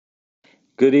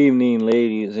Good evening,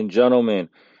 ladies and gentlemen,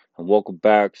 and welcome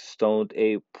back to Stoned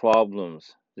Ape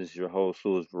Problems. This is your host,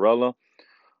 Louis Varela.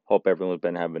 Hope everyone's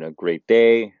been having a great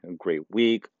day, a great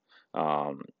week.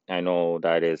 I know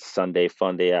that it's Sunday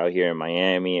fun day out here in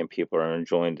Miami, and people are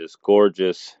enjoying this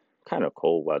gorgeous, kind of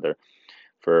cold weather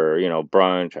for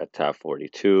brunch at Tap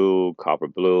 42, Copper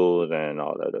Blues, and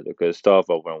all that other good stuff.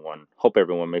 Hope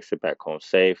everyone makes it back home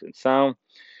safe and sound.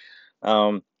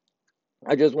 Um,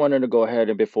 I just wanted to go ahead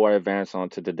and before I advance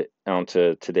onto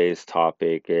today's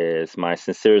topic is my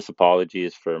sincerest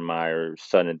apologies for my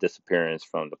sudden disappearance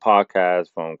from the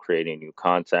podcast, from creating new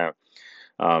content.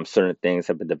 Certain things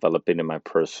have been developing in my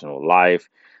personal life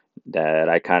that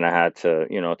I kind of had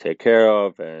to, take care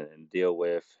of and deal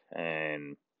with,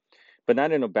 and but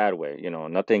not in a bad way.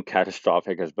 Nothing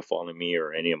catastrophic has befallen me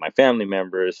or any of my family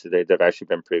members. They've actually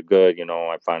been pretty good.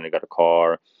 I finally got a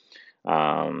car.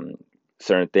 um,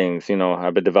 Certain things,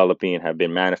 have been developing and have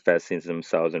been manifesting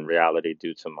themselves in reality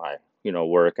due to my,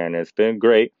 work, and it's been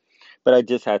great. But I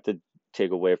just had to take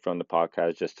away from the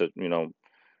podcast just to,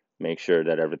 make sure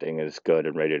that everything is good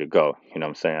and ready to go. You know what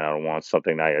I'm saying? I don't want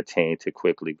something I attain to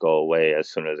quickly go away as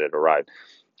soon as it arrives.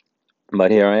 But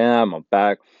here I am. I'm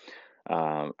back.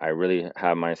 I really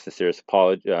have my sincerest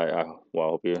apology. Well, I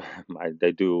hope you,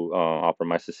 they do offer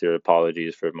my sincere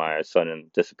apologies for my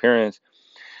sudden disappearance.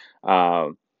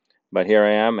 Um, But here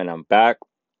I am, and I'm back.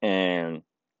 And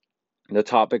the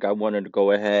topic I wanted to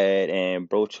go ahead and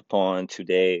broach upon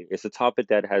today is a topic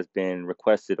that has been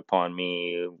requested upon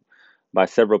me by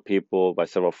several people, by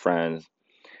several friends,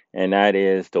 and that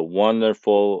is the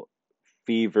wonderful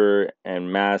fever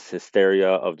and mass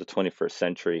hysteria of the 21st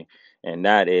century. And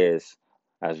that is,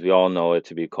 as we all know it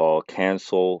to be called,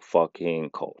 cancel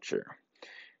fucking culture.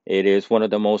 It is one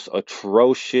of the most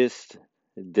atrocious,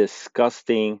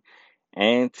 disgusting,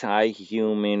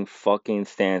 anti-human fucking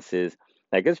stances.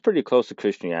 Like, it's pretty close to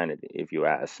Christianity, if you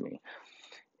ask me.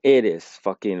 It is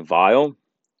fucking vile.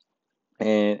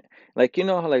 And like,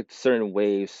 how like certain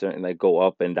waves certain like go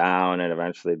up and down and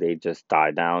eventually they just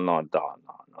die down. No, no, no,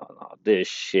 no, no. This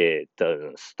shit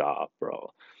doesn't stop,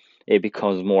 bro. It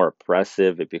becomes more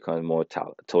oppressive, it becomes more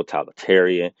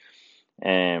totalitarian,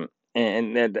 and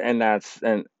and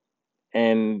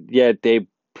yet they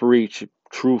preach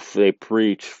truth, they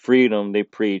preach freedom, they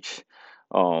preach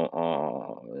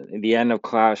the end of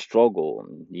class struggle,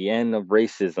 the end of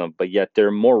racism, but yet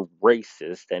they're more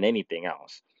racist than anything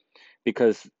else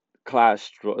because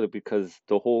because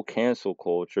the whole cancel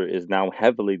culture is now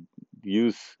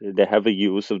the heavy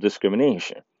use of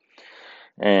discrimination,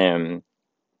 and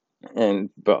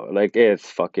but like it's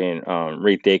fucking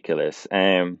ridiculous.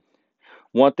 And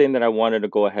one thing that I wanted to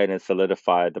go ahead and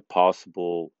solidify the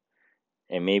possible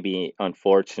and maybe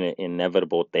unfortunate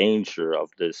inevitable danger of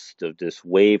this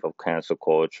wave of cancel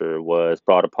culture was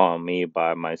brought upon me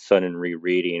by my sudden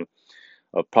rereading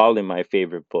of probably my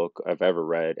favorite book I've ever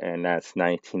read, and that's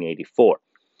 1984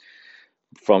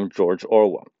 from George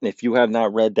Orwell. If you have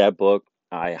not read that book,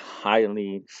 I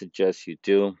highly suggest you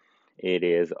do. It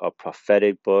is a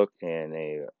prophetic book in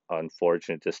a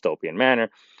unfortunate dystopian manner,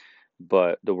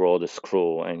 but the world is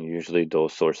cruel, and usually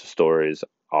those sorts of stories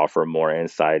offer more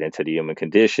insight into the human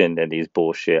condition than these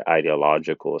bullshit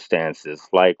ideological stances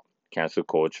like cancel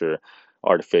culture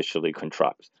artificially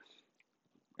contrives.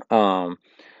 Um,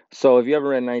 so if you ever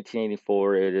read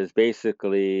 1984, it is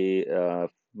basically well,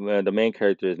 the main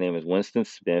character's name is Winston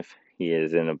Smith. He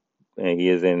is in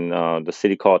the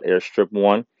city called Airstrip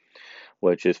One,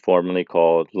 which is formerly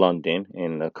called London,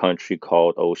 in the country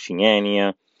called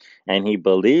Oceania, and he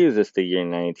believes it's the year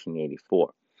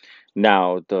 1984.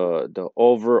 Now, the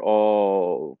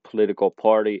overall political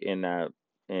party in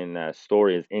that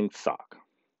story is INCSOC,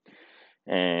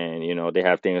 and they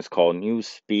have things called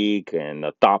Newspeak and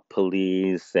the Thought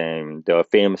Police, and the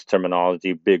famous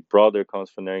terminology Big Brother comes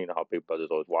from there. You know how Big Brother's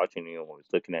always watching you, always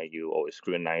looking at you, always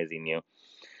scrutinizing you,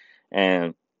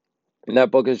 and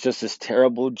that book is just this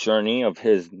terrible journey of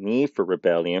his need for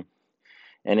rebellion,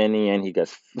 and in the end, he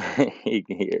gets in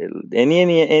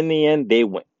the end they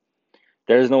win.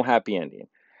 There is no happy ending.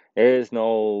 There is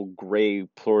no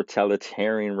great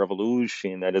totalitarian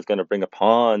revolution that is going to bring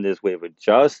upon this wave of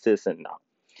justice, and no,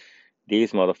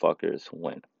 these motherfuckers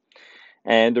win.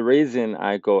 And the reason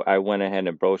I went ahead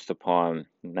and broached upon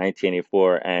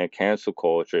 1984 and cancel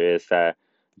culture is that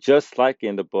just like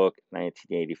in the book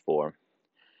 1984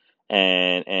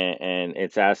 and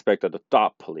its aspect of the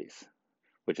thought police,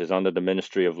 which is under the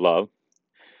Ministry of Love,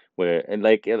 where and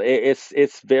like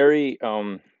it's very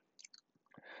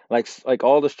like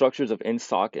all the structures of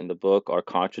INSOC in the book are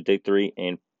contradictory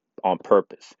in on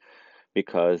purpose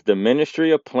because the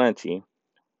Ministry of Plenty,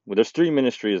 Well, there's three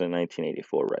ministries in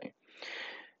 1984, right?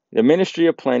 The Ministry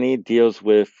of Plenty deals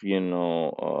with,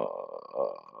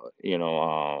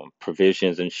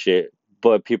 provisions and shit,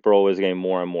 but people are always getting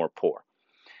more and more poor.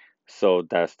 So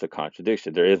that's the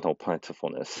contradiction. There is no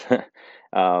plentifulness.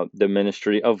 The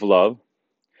Ministry of Love,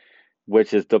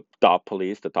 which is the thought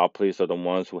police. The thought police are the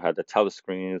ones who have the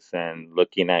telescreens and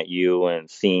looking at you and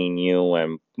seeing you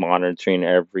and monitoring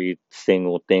every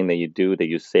single thing that you do, that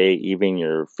you say, even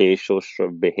your facial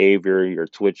behavior, your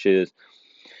twitches.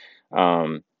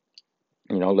 Um,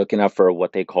 looking out for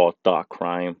what they call thought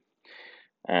crime.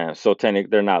 And so technically,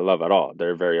 they're not love at all.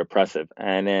 They're very oppressive.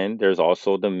 And then there's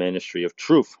also the Ministry of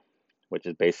Truth, which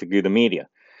is basically the media.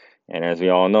 And as we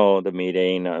all know, the media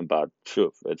ain't nothing about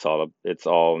truth. It's all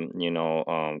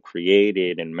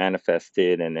created and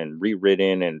manifested and then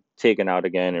rewritten and taken out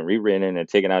again and rewritten and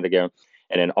taken out again.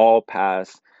 And then all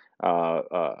past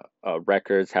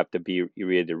records have to be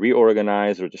either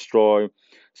reorganized or destroyed.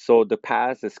 So the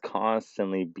past is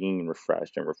constantly being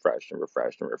refreshed and refreshed and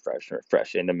refreshed and refreshed and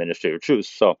refreshed in the Ministry of Truth.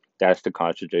 So that's the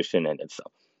contradiction in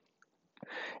itself.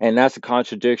 And that's a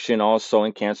contradiction also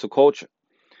in cancel culture.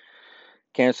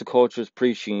 Cancel culture is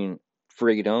preaching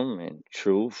freedom and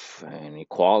truth and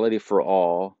equality for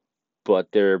all,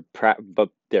 but their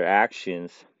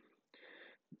actions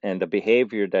and the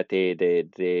behavior that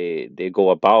they go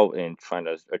about in trying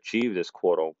to achieve this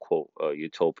quote unquote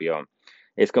utopia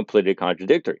is completely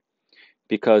contradictory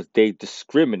because they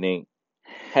discriminate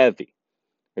heavy.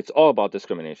 It's all about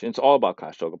discrimination. It's all about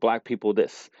class struggle. Black people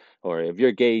this, or if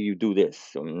you're gay, you do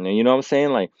this. You know what I'm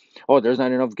saying? Like, oh, there's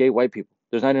not enough gay white people.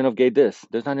 There's not enough gay this.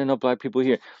 There's not enough black people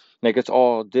here. Like it's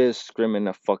all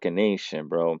discrimination,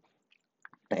 bro.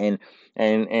 And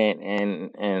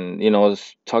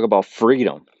let's talk about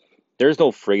freedom. There's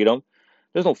no freedom.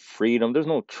 There's no freedom. There's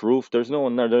no truth. There's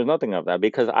nothing of that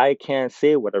because I can't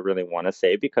say what I really want to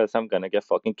say because I'm gonna get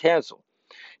fucking canceled.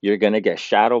 You're gonna get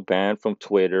shadow banned from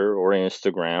Twitter or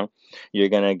Instagram. You're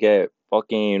gonna get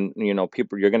fucking,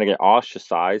 people. You're gonna get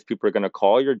ostracized. People are gonna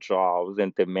call your jobs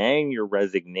and demand your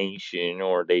resignation,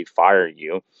 or they fire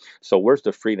you. So where's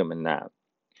the freedom in that?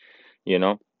 You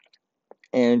know.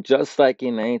 And just like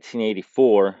in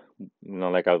 1984,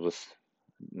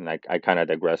 like I kind of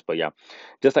digress, but yeah,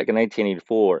 just like in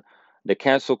 1984, the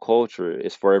cancel culture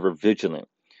is forever vigilant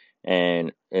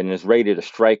and is ready to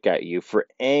strike at you for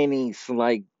any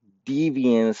slight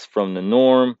deviance from the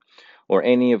norm or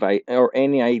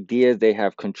any ideas they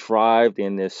have contrived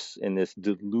in this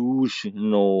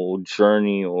delusional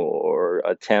journey or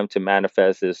attempt to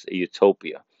manifest this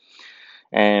utopia.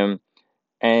 And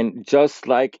just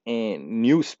like in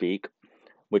Newspeak,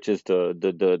 which is the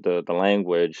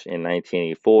language in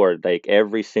 1984, like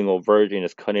every single version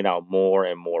is cutting out more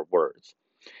and more words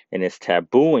and it's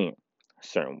tabooing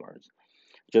certain words.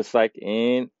 Just like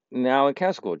in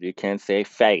cancel culture, you can't say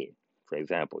faggot, for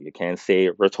example. You can't say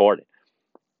retarded.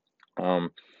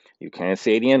 Um, you can't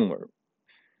say the N word,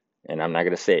 and I'm not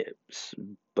gonna say it,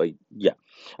 but yeah,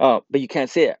 but you can't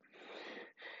say it.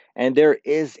 And there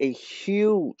is a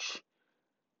huge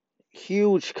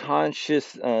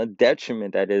conscious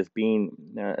detriment that is being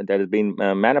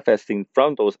manifesting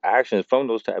from those actions, from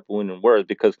those tabooing words,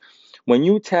 because when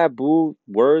you taboo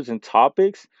words and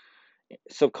topics,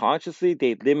 subconsciously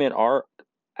they limit our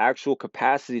actual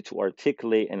capacity to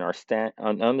articulate and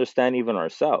understand even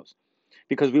ourselves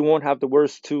because we won't have the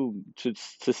words to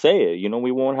say it.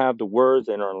 We won't have the words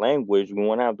in our language. We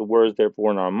won't have the words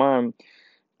therefore in our mind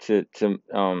to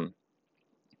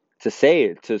say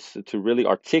it, to really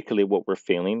articulate what we're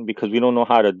feeling because we don't know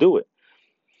how to do it.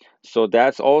 So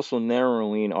that's also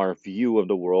narrowing our view of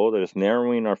the world. It's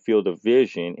narrowing our field of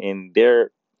vision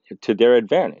to their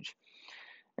advantage.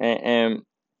 And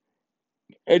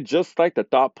it just like the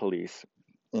thought police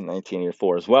in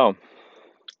 1984 as well.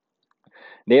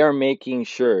 They are making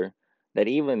sure that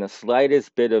even the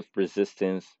slightest bit of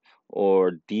resistance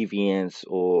or deviance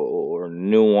or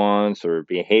nuance or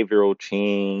behavioral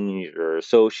change or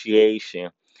association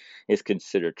is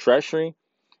considered treachery,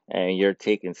 and you're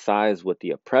taking sides with the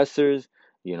oppressors,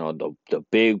 the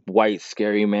big white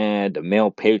scary man, the male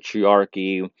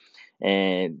patriarchy,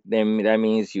 and then that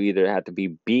means you either have to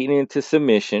be beaten into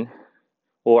submission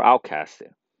or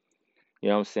outcasted. You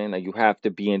know what I'm saying? Like you have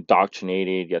to be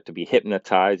indoctrinated, you have to be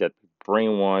hypnotized, you have to be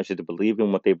brainwashed, you have to believe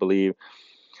in what they believe,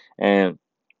 and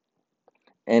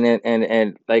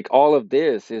and like all of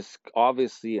this is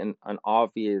obviously an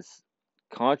obvious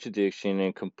contradiction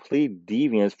and complete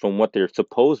deviance from what they're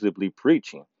supposedly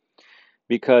preaching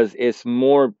because it's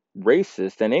more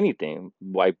racist than anything.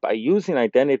 By using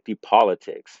identity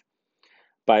politics,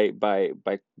 by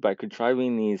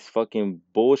contriving these fucking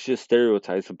bullshit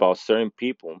stereotypes about certain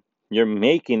people, you're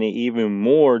making it even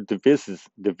more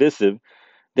divisive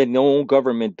than no own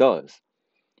government does.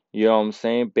 You know what I'm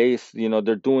saying? Based,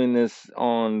 they're doing this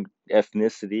on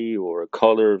ethnicity or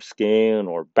color of skin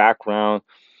or background,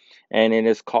 and it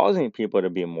is causing people to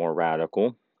be more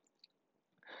radical.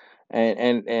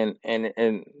 And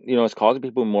it's causing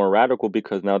people more radical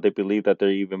because now they believe that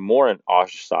they're even more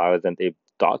ostracized than they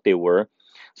thought they were.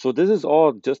 So this is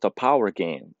all just a power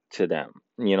game to them.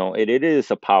 It is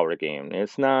a power game.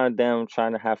 It's not them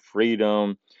trying to have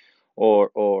freedom, or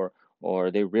or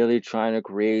or they really trying to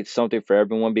create something for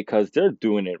everyone, because they're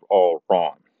doing it all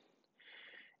wrong.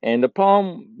 And the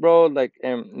problem, bro, like,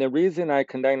 and the reason I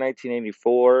connect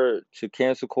 1984 to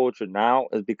cancel culture now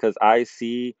is because I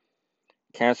see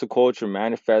cancel culture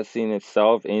manifesting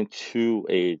itself into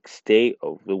a state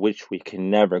of which we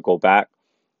can never go back,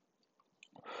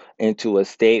 into a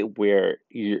state where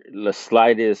the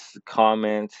slightest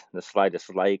comment, the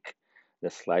slightest like,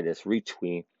 the slightest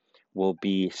retweet will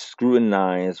be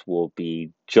scrutinized, will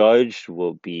be judged,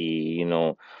 will be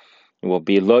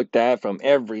looked at from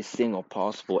every single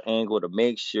possible angle to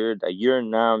make sure that you're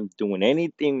not doing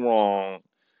anything wrong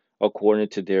according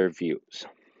to their views.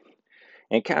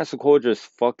 And cancel culture is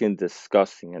fucking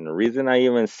disgusting. And the reason I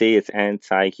even say it's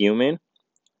anti-human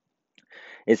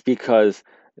is because,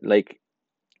 like,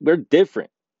 we're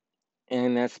different,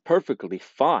 and that's perfectly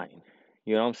fine.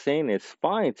 You know what I'm saying? It's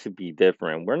fine to be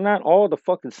different. We're not all the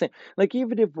fucking same. Like,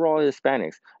 even if we're all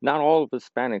Hispanics, not all of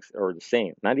Hispanics are the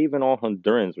same. Not even all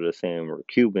Hondurans are the same, or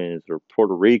Cubans, or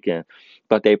Puerto Rican.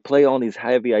 But they play on these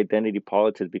heavy identity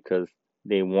politics because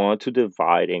they want to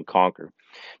divide and conquer.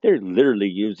 They're literally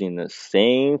using the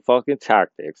same fucking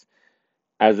tactics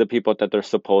as the people that they're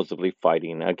supposedly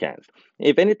fighting against.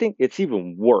 If anything, it's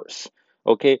even worse.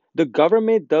 Okay, the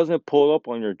government doesn't pull up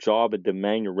on your job and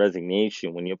demand your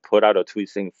resignation when you put out a tweet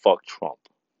saying "fuck Trump."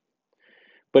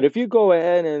 But if you go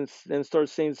ahead and start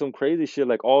saying some crazy shit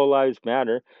like "all lives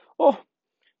matter," oh,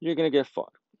 you're gonna get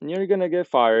fucked. You're gonna get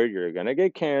fired. You're gonna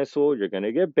get canceled. You're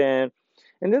gonna get banned.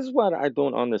 And this is what I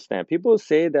don't understand. People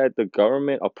say that the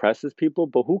government oppresses people,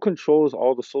 but who controls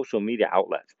all the social media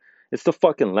outlets? It's the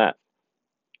fucking left.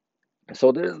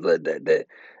 So there's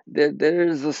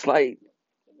a slight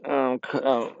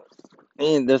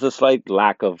there's a slight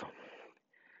lack of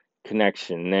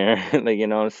connection there. Like, you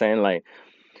know what I'm saying? Like,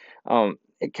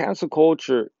 in cancel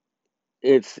culture,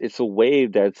 it's a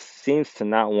wave that seems to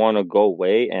not want to go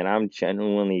away, and I'm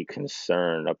genuinely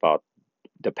concerned about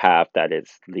the path that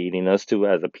it's leading us to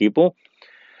as a people,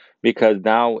 because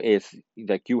now it's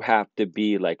like you have to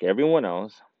be like everyone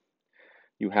else.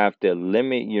 You have to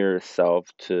limit yourself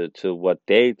to what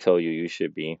they tell you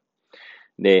should be.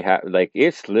 They have, like,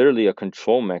 it's literally a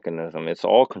control mechanism. It's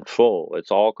all control.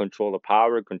 It's all control of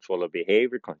power, control of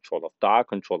behavior, control of thought,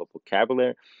 control of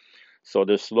vocabulary. So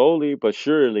they're slowly but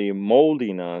surely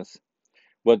molding us,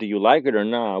 whether you like it or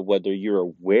not, whether you're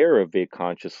aware of it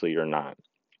consciously or not.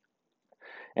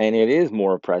 And it is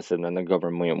more oppressive than the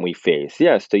government we face.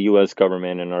 Yes, the U.S.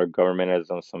 government and our government has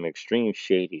done some extreme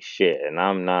shady shit, and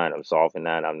I'm not absolving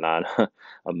that. I'm not a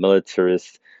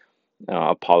militarist,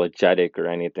 apologetic, or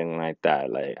anything like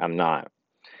that. Like, I'm not.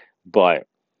 But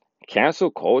cancel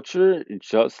culture,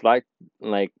 just like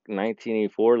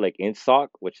 1984, like INSOC,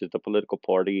 which is the political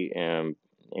party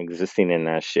existing in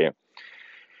that shit,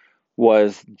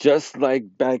 was just like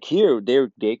back here.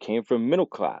 They came from middle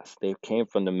class. They came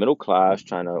from the middle class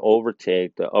trying to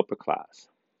overtake the upper class.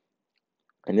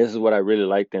 And this is what I really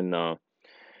liked in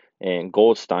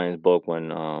Goldstein's book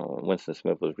when Winston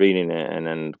Smith was reading it, and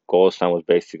then Goldstein was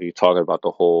basically talking about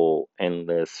the whole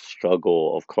endless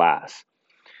struggle of class.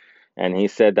 And he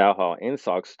said that how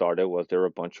INSOC started was they were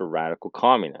a bunch of radical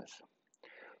communists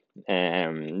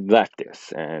and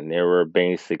leftists, and they were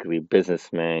basically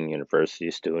businessmen, university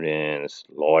students,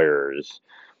 lawyers,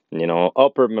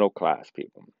 upper middle class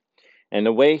people. And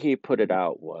the way he put it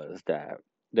out was that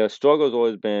the struggle has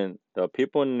always been the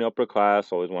people in the upper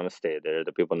class always want to stay there,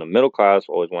 the people in the middle class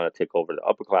always want to take over the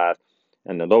upper class,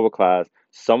 and the lower class,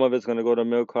 some of it's going to go to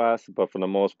middle class, but for the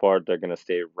most part, they're going to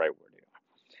stay right where they are.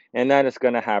 And that is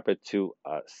going to happen to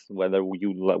us, whether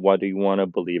you want to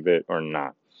believe it or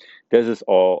not. This is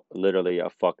all literally a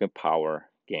fucking power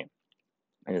game.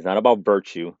 And it's not about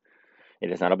virtue. It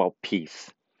is not about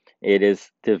peace. It is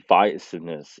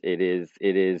divisiveness. It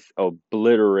is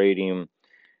obliterating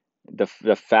the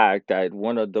fact that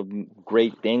one of the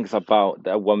great things about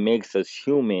that what makes us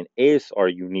human is our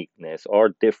uniqueness, our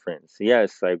difference.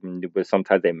 Yes, like, but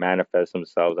sometimes they manifest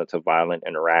themselves into violent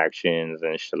interactions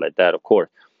and shit like that, of course.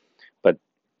 But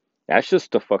that's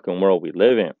just the fucking world we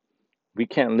live in. We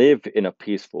can't live in a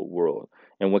peaceful world.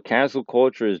 And what cancel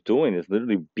culture is doing is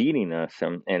literally beating us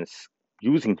and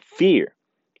using fear.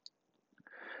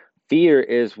 Fear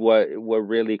is what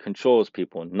really controls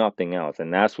people, nothing else.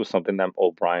 And that's what something that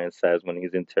O'Brien says when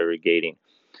he's interrogating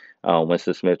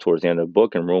Winston Smith towards the end of the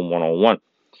book in Room 101.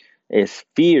 Is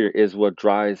fear is what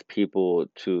drives people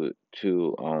to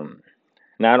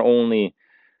not only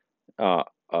uh,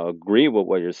 agree with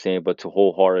what you're saying, but to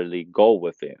wholeheartedly go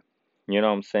with it. You know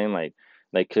what I'm saying? Like,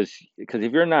 because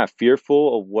if you're not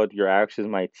fearful of what your actions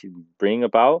might bring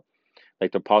about,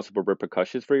 like the possible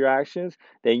repercussions for your actions,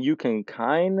 then you can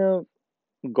kind of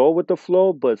go with the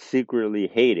flow, but secretly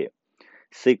hate it.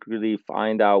 Secretly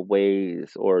find out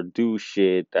ways or do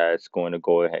shit that's going to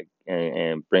go ahead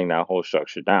and bring that whole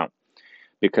structure down.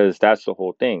 Because that's the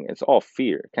whole thing. It's all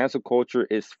fear. Cancel culture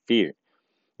is fear.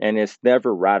 And it's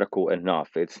never radical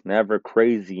enough. It's never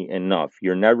crazy enough.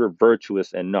 You're never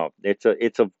virtuous enough. It's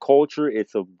a culture,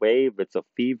 it's a wave, it's a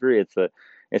fever,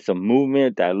 it's a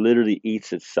movement that literally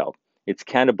eats itself. It's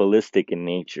cannibalistic in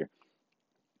nature.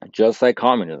 Just like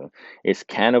communism. It's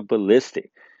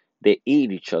cannibalistic. They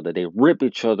eat each other, they rip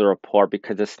each other apart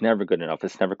because it's never good enough.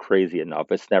 It's never crazy enough.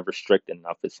 It's never strict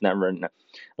enough. It's never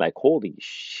like holy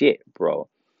shit, bro.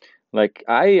 Like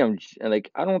I am like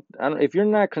I don't if you're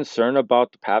not concerned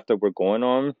about the path that we're going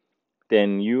on,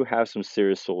 then you have some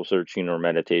serious soul searching or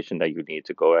meditation that you need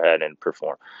to go ahead and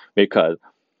perform because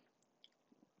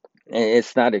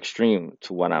it's not extreme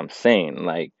to what I'm saying.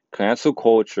 Like cancel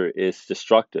culture is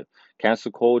destructive.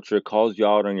 Cancel culture calls you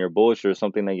out on your bullshit or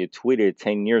something that you tweeted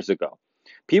 10 years ago.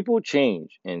 People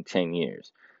change in 10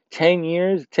 years. 10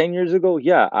 years ago,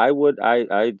 yeah,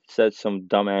 I said some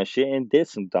dumbass shit and did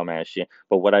some dumbass shit.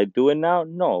 But would I do it now?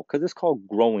 No, because it's called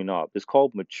growing up. It's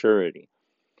called maturity.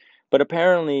 But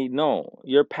apparently, no,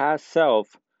 your past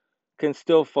self can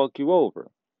still fuck you over.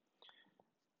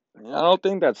 I don't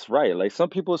think that's right. Like some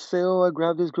people say, "Oh, I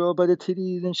grabbed this girl by the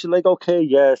titties," and she's like, "Okay,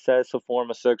 yes, that's a form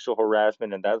of sexual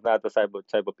harassment, and that's not the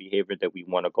type of behavior that we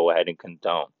want to go ahead and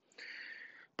condone."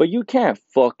 But you can't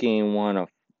fucking want to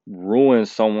ruin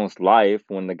someone's life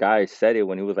when the guy said it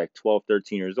when he was like 12,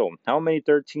 13 years old. How many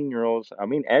 13-year-olds? I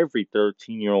mean, every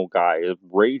 13-year-old guy is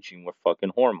raging with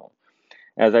fucking hormones.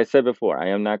 As I said before, I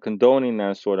am not condoning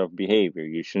that sort of behavior.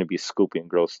 You shouldn't be scooping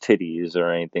girls' titties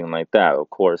or anything like that. Of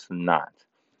course not.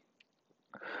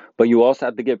 But you also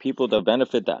have to give people the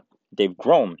benefit that they've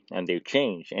grown and they've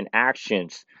changed, and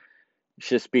actions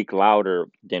should speak louder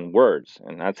than words.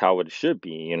 And that's how it should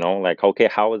be. Like, okay,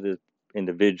 how is this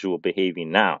individual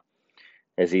behaving now?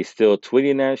 Is he still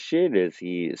tweeting that shit? Is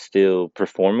he still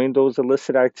performing those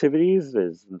illicit activities?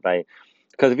 Is like,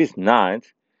 because if he's not,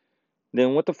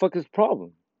 then what the fuck is the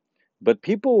problem? But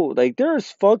people like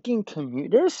there's fucking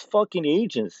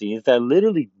agencies that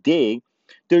literally dig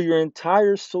through your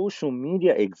entire social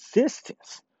media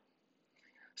existence.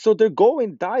 So they're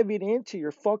going diving into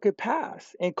your fucking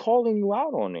past and calling you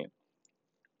out on it.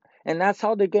 And that's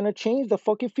how they're gonna change the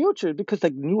fucking future because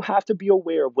like you have to be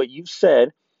aware of what you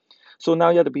said. So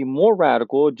now you have to be more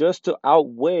radical just to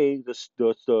outweigh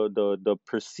the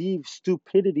perceived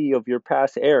stupidity of your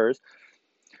past errors,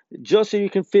 just so you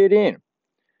can fit in.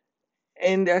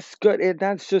 And that's good. And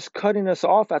that's just cutting us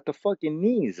off at the fucking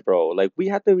knees, bro. Like we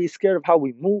have to be scared of how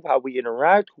we move, how we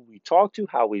interact, who we talk to,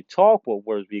 how we talk, what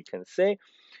words we can say,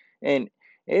 and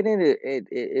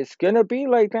it's gonna be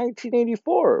like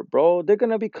 1984, bro. They're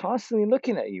gonna be constantly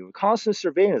looking at you, constant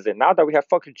surveillance. And now that we have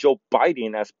fucking Joe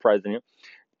Biden as president,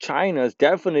 China's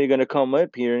definitely gonna come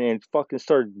up here and fucking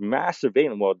start mass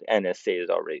surveilling. Well, the NSA is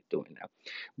already doing that,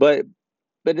 but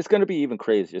it's gonna be even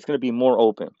crazier. It's gonna be more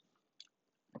open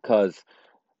because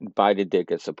Biden did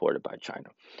get supported by China.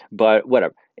 But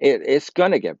whatever. It's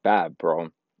gonna get bad, bro.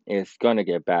 It's gonna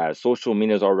get bad. Social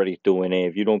media is already doing it.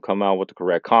 If you don't come out with the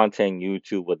correct content,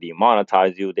 YouTube will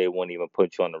demonetize you. They won't even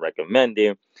put you on the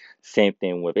recommended. Same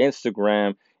thing with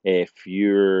Instagram. If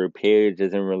your page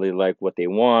doesn't really like what they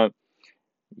want,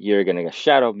 you're gonna get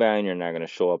shadow banned. You're not gonna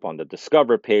show up on the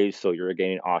Discover page, so you're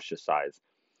getting ostracized.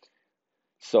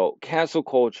 So cancel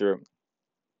culture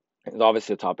it's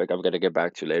obviously a topic I'm gonna get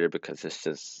back to later because it's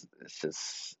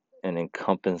just an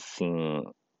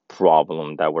encompassing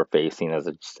problem that we're facing as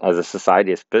a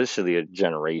society, especially a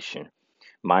generation,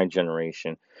 my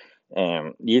generation.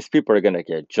 And these people are gonna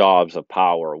get jobs of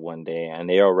power one day, and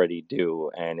they already do,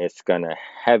 and it's gonna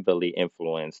heavily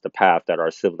influence the path that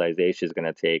our civilization is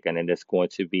gonna take, and it is going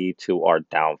to be to our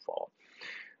downfall.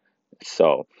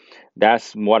 So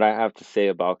that's what I have to say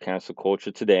about cancel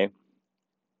culture today.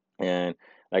 And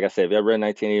like I said, if you ever read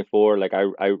 1984, like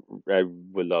I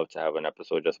would love to have an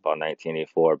episode just about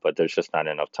 1984, but there's just not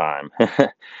enough time.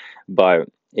 But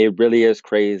It really is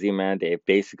crazy, man. They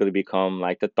basically become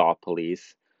like the thought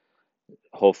police.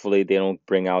 Hopefully, they don't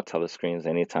bring out telescreens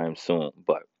anytime soon,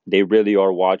 but they really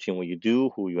are watching what you do,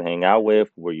 who you hang out with,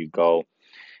 where you go,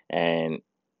 and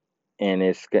and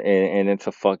it's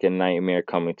a fucking nightmare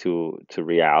coming to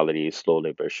reality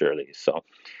slowly but surely. So,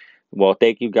 well,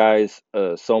 thank you guys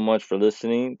so much for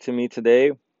listening to me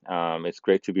today. It's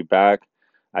great to be back.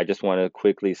 I just want to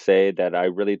quickly say that I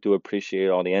really do appreciate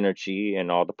all the energy and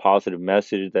all the positive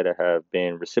messages that have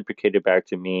been reciprocated back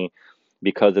to me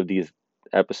because of these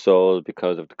episodes,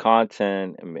 because of the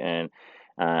content,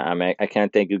 I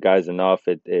can't thank you guys enough.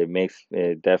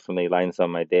 It definitely lightens up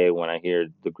my day when I hear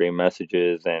the great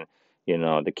messages and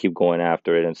they keep going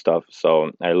after it and stuff.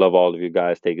 So I love all of you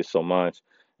guys. Thank you so much.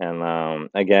 And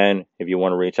again, if you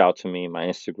want to reach out to me, my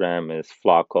Instagram is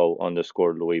Flacco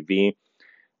underscore Louis V,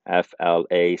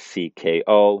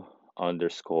 FLACKO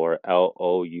underscore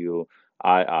LOUIIV.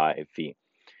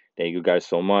 Thank you guys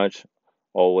so much.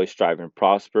 Always strive and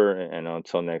prosper. And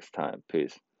until next time,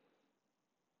 peace.